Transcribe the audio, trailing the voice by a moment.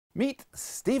Meet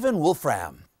Stephen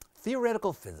Wolfram,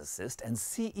 theoretical physicist and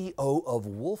CEO of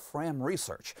Wolfram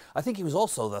Research. I think he was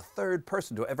also the third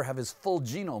person to ever have his full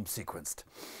genome sequenced.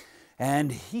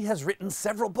 And he has written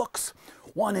several books.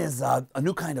 One is A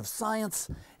New Kind of Science,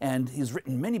 and he's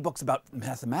written many books about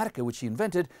Mathematica, which he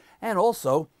invented, and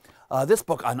also this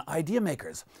book on idea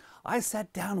makers. I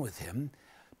sat down with him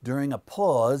during a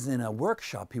pause in a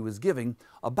workshop he was giving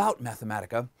about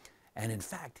Mathematica, and in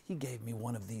fact, he gave me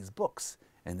one of these books.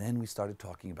 And then we started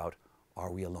talking about,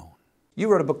 are we alone? You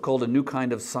wrote a book called A New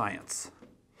Kind of Science.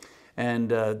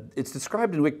 And it's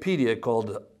described in Wikipedia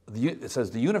called, it says,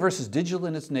 the universe is digital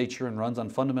in its nature and runs on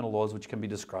fundamental laws which can be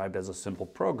described as a simple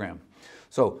program.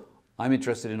 So I'm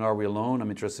interested in Are We Alone?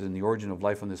 I'm interested in the origin of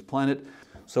life on this planet.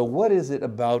 So what is it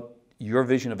about your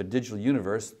vision of a digital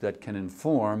universe that can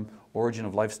inform origin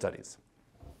of life studies?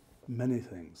 Many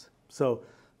things. So,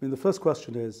 the first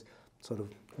question is sort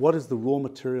of, what is the raw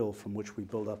material from which we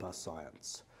build up our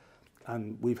science?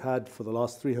 And we've had, for the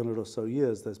last 300 or so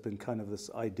years, there's been kind of this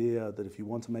idea that if you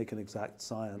want to make an exact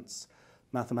science,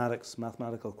 mathematics,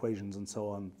 mathematical equations, and so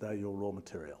on, they're your raw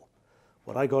material.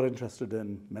 What I got interested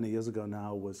in many years ago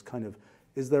now was kind of,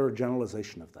 is there a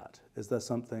generalization of that? Is there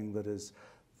something that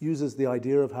uses the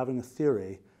idea of having a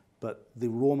theory, but the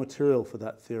raw material for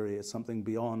that theory is something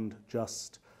beyond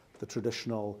just the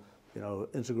traditional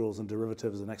integrals and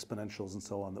derivatives and exponentials and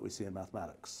so on that we see in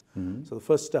mathematics. Mm-hmm. So the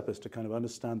first step is to kind of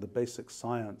understand the basic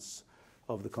science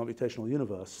of the computational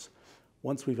universe.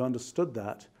 Once we've understood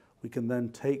that, we can then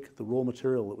take the raw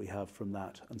material that we have from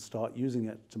that and start using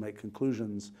it to make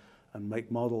conclusions and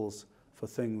make models for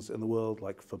things in the world,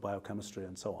 like for biochemistry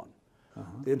and so on.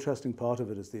 Uh-huh. The interesting part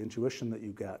of it is the intuition that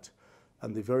you get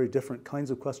and the very different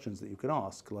kinds of questions that you can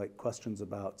ask, like questions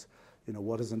about,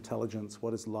 what is intelligence,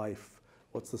 what is life,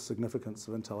 what's the significance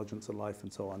of intelligence and life,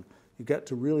 and so on. You get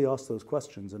to really ask those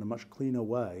questions in a much cleaner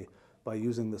way by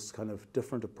using this kind of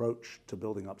different approach to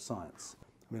building up science.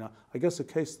 I guess a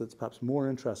case that's perhaps more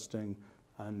interesting,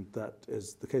 and that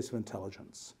is the case of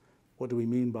intelligence. What do we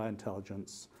mean by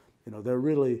intelligence?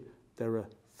 There are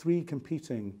three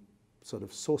competing sort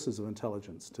of sources of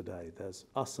intelligence today. There's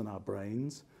us and our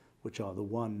brains, which are the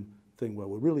one thing where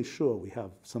we're really sure we have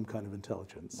some kind of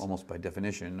intelligence. Almost by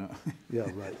definition.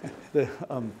 Yeah, right.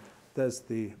 There's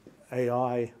the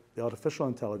AI, the artificial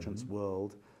intelligence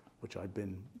world, which I've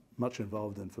been much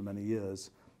involved in for many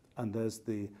years, and there's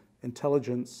the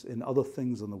intelligence in other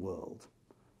things in the world.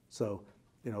 So,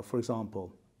 for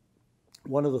example,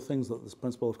 one of the things that this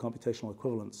principle of computational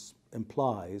equivalence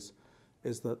implies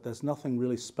is that there's nothing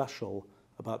really special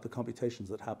about the computations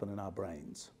that happen in our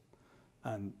brains.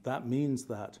 And that means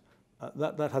that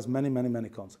that has many, many, many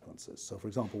consequences. So, for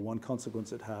example, one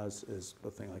consequence it has is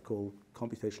the thing I call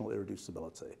computational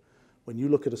irreducibility. When you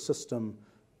look at a system,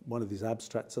 one of these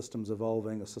abstract systems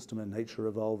evolving, a system in nature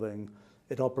evolving,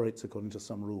 it operates according to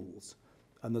some rules.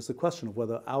 And there's the question of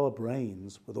whether our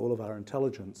brains, with all of our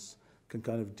intelligence, can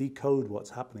kind of decode what's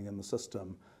happening in the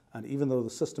system. And even though the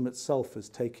system itself is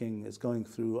going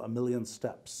through a million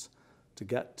steps to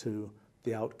get to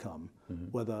the outcome, mm-hmm.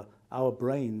 whether our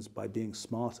brains, by being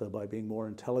smarter, by being more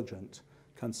intelligent,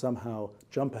 can somehow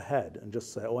jump ahead and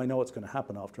just say, oh, I know what's going to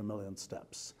happen after a million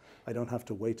steps. I don't have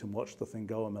to wait and watch the thing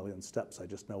go a million steps. I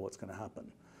just know what's going to happen.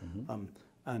 Mm-hmm.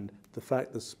 And the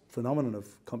fact this phenomenon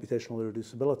of computational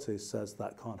irreducibility says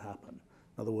that can't happen.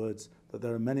 In other words, that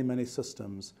there are many, many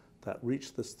systems that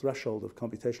reach this threshold of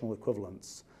computational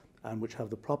equivalence and which have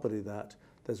the property that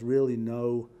there's really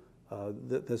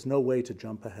there's no way to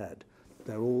jump ahead.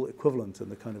 They're all equivalent in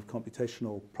the kind of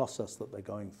computational process that they're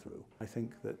going through. I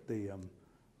think that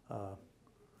I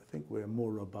think we're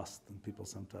more robust than people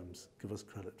sometimes give us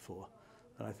credit for.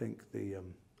 And I think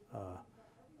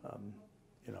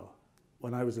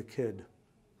when I was a kid,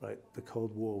 right, the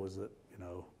Cold War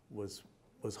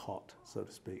was hot, so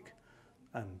to speak,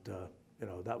 and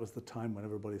that was the time when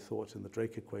everybody thought in the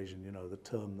Drake equation, the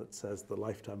term that says the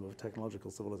lifetime of a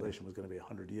technological civilization was going to be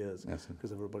 100 years, yes,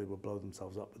 because everybody would blow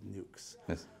themselves up with nukes.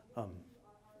 Yes.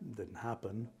 Didn't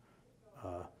happen.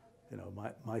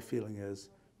 My feeling is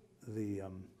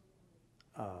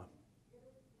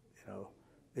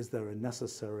is there a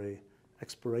necessary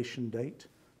expiration date?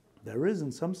 There is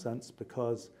in some sense,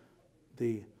 because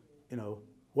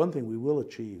one thing we will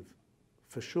achieve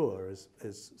for sure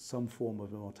is some form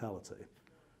of immortality,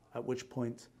 at which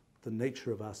point the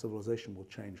nature of our civilization will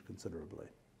change considerably,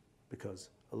 because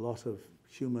a lot of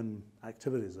human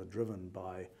activities are driven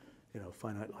by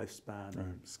finite lifespan, right,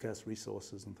 and scarce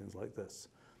resources and things like this.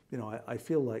 I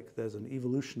feel like there's an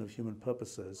evolution of human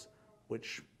purposes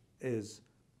which is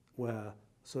where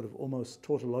sort of almost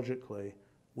tautologically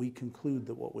we conclude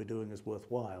that what we're doing is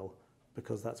worthwhile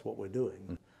because that's what we're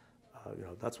doing. You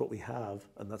know, that's what we have,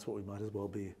 and that's what we might as well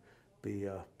be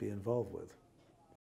involved with.